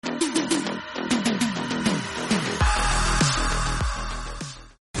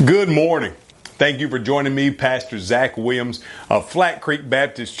Good morning. Thank you for joining me, Pastor Zach Williams of Flat Creek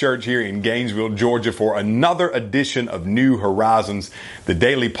Baptist Church here in Gainesville, Georgia, for another edition of New Horizons, the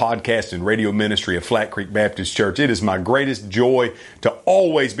daily podcast and radio ministry of Flat Creek Baptist Church. It is my greatest joy to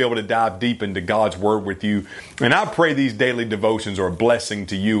always be able to dive deep into God's Word with you. And I pray these daily devotions are a blessing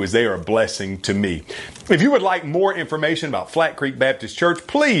to you as they are a blessing to me. If you would like more information about Flat Creek Baptist Church,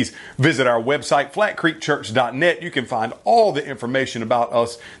 please visit our website, flatcreekchurch.net. You can find all the information about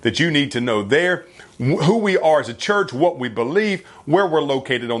us that you need to know there. Who we are as a church, what we believe, where we're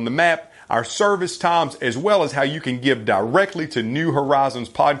located on the map, our service times, as well as how you can give directly to New Horizons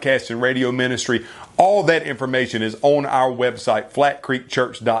podcast and radio ministry. All that information is on our website,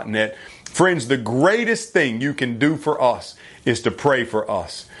 flatcreekchurch.net. Friends, the greatest thing you can do for us is to pray for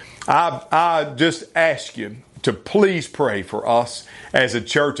us. I just ask you to please pray for us as a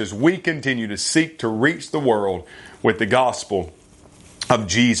church as we continue to seek to reach the world with the gospel of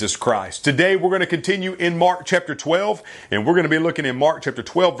Jesus Christ. Today we're going to continue in Mark chapter 12, and we're going to be looking in Mark chapter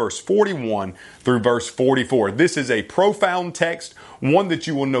 12 verse 41 through verse 44. This is a profound text, one that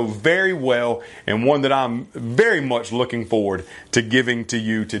you will know very well, and one that I'm very much looking forward to giving to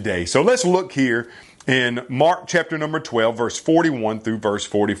you today. So let's look here in Mark chapter number 12 verse 41 through verse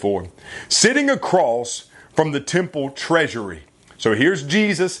 44. Sitting across from the temple treasury. So here's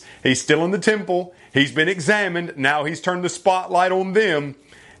Jesus. He's still in the temple. He's been examined. Now he's turned the spotlight on them.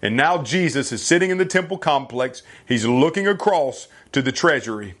 And now Jesus is sitting in the temple complex. He's looking across to the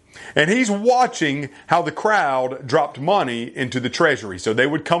treasury. And he's watching how the crowd dropped money into the treasury. So they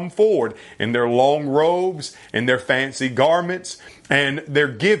would come forward in their long robes and their fancy garments. And their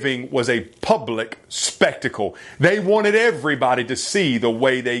giving was a public spectacle. They wanted everybody to see the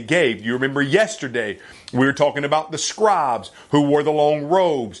way they gave. You remember yesterday, we were talking about the scribes who wore the long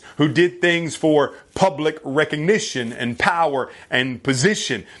robes, who did things for public recognition and power and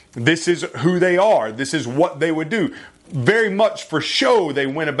position. This is who they are. This is what they would do. Very much for show, they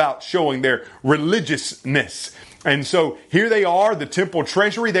went about showing their religiousness. And so here they are, the temple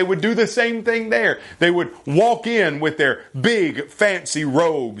treasury. They would do the same thing there. They would walk in with their big fancy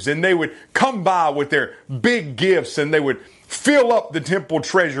robes, and they would come by with their big gifts, and they would fill up the temple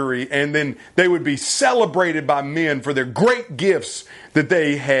treasury, and then they would be celebrated by men for their great gifts that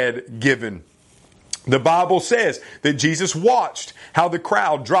they had given. The Bible says that Jesus watched how the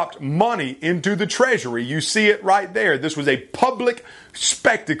crowd dropped money into the treasury. You see it right there. This was a public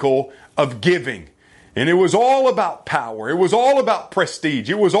spectacle of giving. And it was all about power. It was all about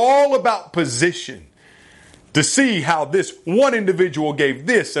prestige. It was all about position. To see how this one individual gave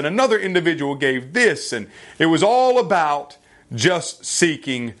this and another individual gave this. And it was all about just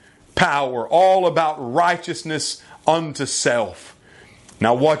seeking power. All about righteousness unto self.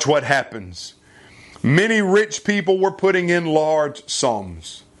 Now watch what happens. Many rich people were putting in large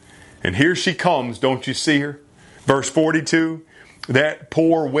sums. And here she comes, don't you see her? Verse 42, that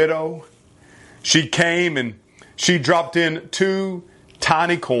poor widow. She came and she dropped in 2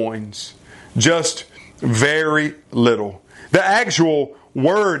 tiny coins, just very little. The actual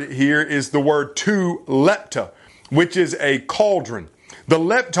word here is the word 2 lepta, which is a cauldron. The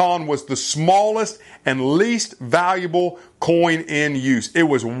lepton was the smallest and least valuable coin in use. It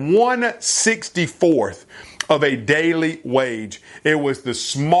was 1/64th of a daily wage. It was the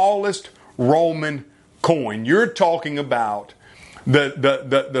smallest Roman coin. You're talking about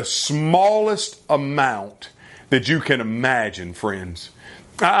the smallest amount that you can imagine, friends.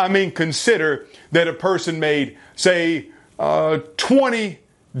 I mean, consider that a person made, say,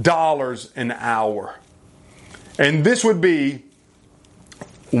 $20 an hour. And this would be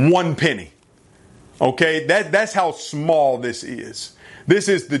 1 penny. Okay, that's how small this is. This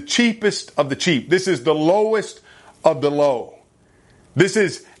is the cheapest of the cheap. This is the lowest of the low. This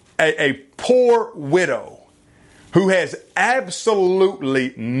is a poor widow who has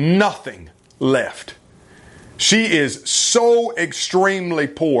absolutely nothing left. She is so extremely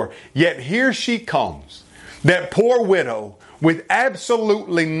poor. Yet here she comes, that poor widow with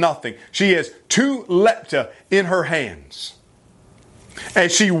absolutely nothing. She has 2 lepta in her hands.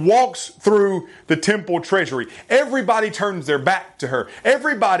 As she walks through the temple treasury, everybody turns their back to her.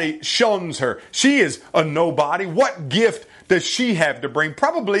 Everybody shuns her. She is a nobody. What gift does she have to bring?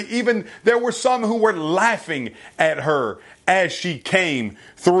 Probably even there were some who were laughing at her as she came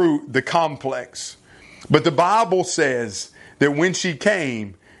through the complex. But the Bible says that when she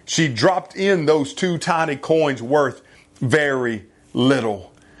came, she dropped in those 2 tiny coins worth very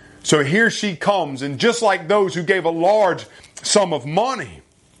little. So here she comes, and just like those who gave a large sum of money,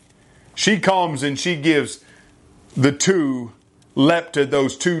 she comes and she gives the 2 lepta,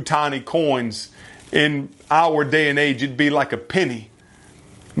 those 2 tiny coins. In our day and age, it'd be like a penny.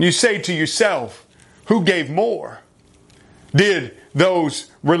 You say to yourself, who gave more? Did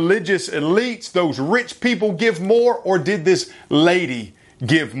those religious elites, those rich people give more, or did this lady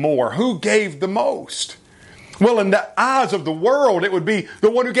give more? Who gave the most? Well, in the eyes of the world, it would be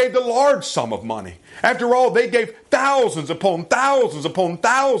the one who gave the large sum of money. After all, they gave thousands upon thousands upon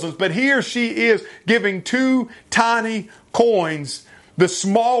thousands, but here she is giving 2 tiny coins, the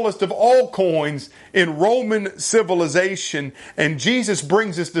smallest of all coins in Roman civilization. And Jesus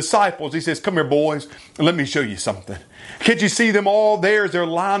brings his disciples. He says, come here, boys, and let me show you something. Can't you see them all there as they're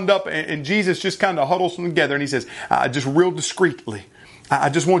lined up? And Jesus just kind of huddles them together. And he says, just real discreetly, I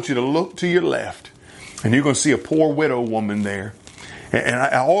just want you to look to your left. And you're going to see a poor widow woman there. And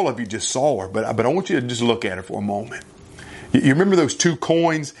all of you just saw her, but I want you to just look at her for a moment. You remember those 2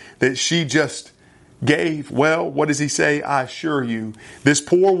 coins that she just gave? Well, what does he say? I assure you, this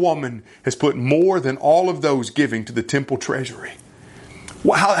poor woman has put more than all of those giving to the temple treasury.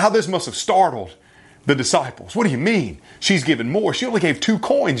 Well, how this must have startled the disciples. What do you mean? She's given more. She only gave 2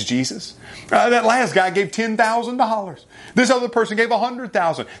 coins, Jesus. That last guy gave $10,000. This other person gave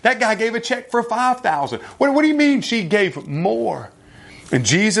 $100,000. That guy gave a check for $5,000. What do you mean she gave more? And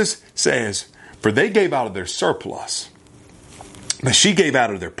Jesus says, for they gave out of their surplus, but she gave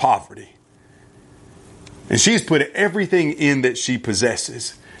out of their poverty. And she's put everything in that she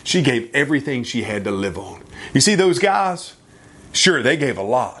possesses. She gave everything she had to live on. You see those guys? Sure, they gave a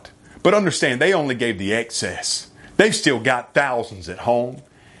lot. But understand, they only gave the excess. They've still got thousands at home.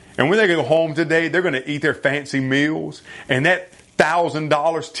 And when they go home today, they're going to eat their fancy meals. And that $1,000,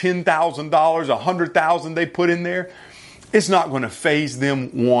 $10,000, $100,000 they put in there, it's not going to faze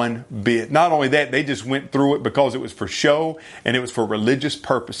them one bit. Not only that, they just went through it because it was for show and it was for religious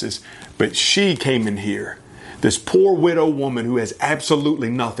purposes. But she came in here, this poor widow woman who has absolutely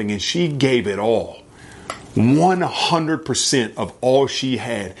nothing, and she gave it all. 100% of all she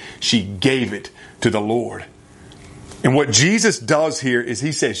had, she gave it to the Lord. And what Jesus does here is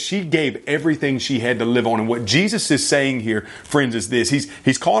he says she gave everything she had to live on. And what Jesus is saying here, friends, is this.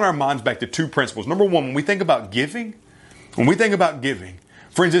 He's calling our minds back to 2 principles. Number one, when we think about giving,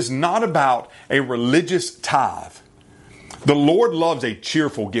 friends, it's not about a religious tithe. The Lord loves a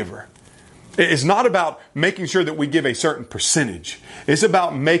cheerful giver. It's not about making sure that we give a certain percentage. It's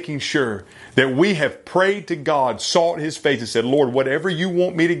about making sure that we have prayed to God, sought His face, and said, Lord, whatever you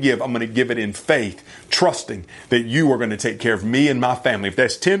want me to give, I'm going to give it in faith, trusting that you are going to take care of me and my family. If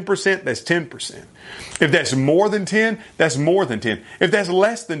that's 10%, that's 10%. If that's more than 10, that's more than 10. If that's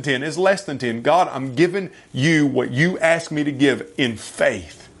less than 10, it's less than 10. God, I'm giving you what you ask me to give in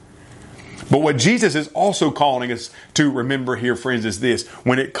faith. But what Jesus is also calling us to remember here, friends, is this.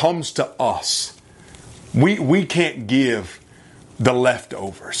 When it comes to us, we can't give the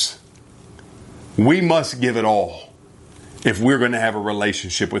leftovers. We must give it all if we're going to have a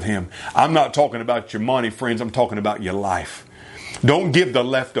relationship with Him. I'm not talking about your money, friends. I'm talking about your life. Don't give the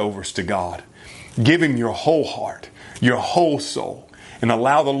leftovers to God. Give Him your whole heart, your whole soul, and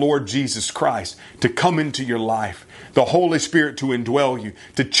allow the Lord Jesus Christ to come into your life. The Holy Spirit to indwell you,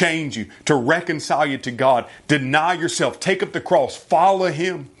 to change you, to reconcile you to God. Deny yourself. Take up the cross. Follow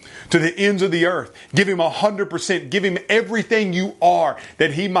Him to the ends of the earth. Give Him 100%. Give Him everything you are,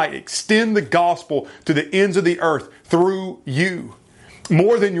 that He might extend the gospel to the ends of the earth through you.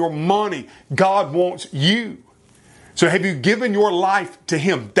 More than your money, God wants you. So have you given your life to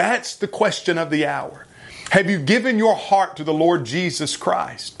Him? That's the question of the hour. Have you given your heart to the Lord Jesus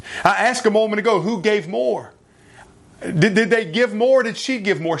Christ? I asked a moment ago, who gave more? Did they give more? Did she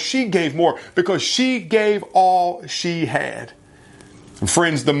give more? She gave more because she gave all she had. And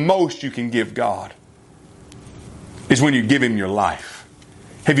friends, the most you can give God is when you give Him your life.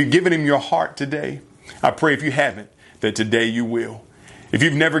 Have you given Him your heart today? I pray if you haven't, that today you will. If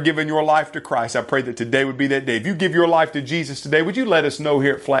you've never given your life to Christ, I pray that today would be that day. If you give your life to Jesus today, would you let us know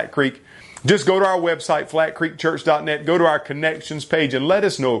here at Flat Creek? Just go to our website, flatcreekchurch.net, go to our connections page, and let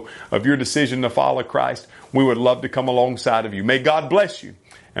us know of your decision to follow Christ. We would love to come alongside of you. May God bless you,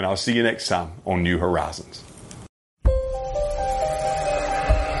 and I'll see you next time on New Horizons.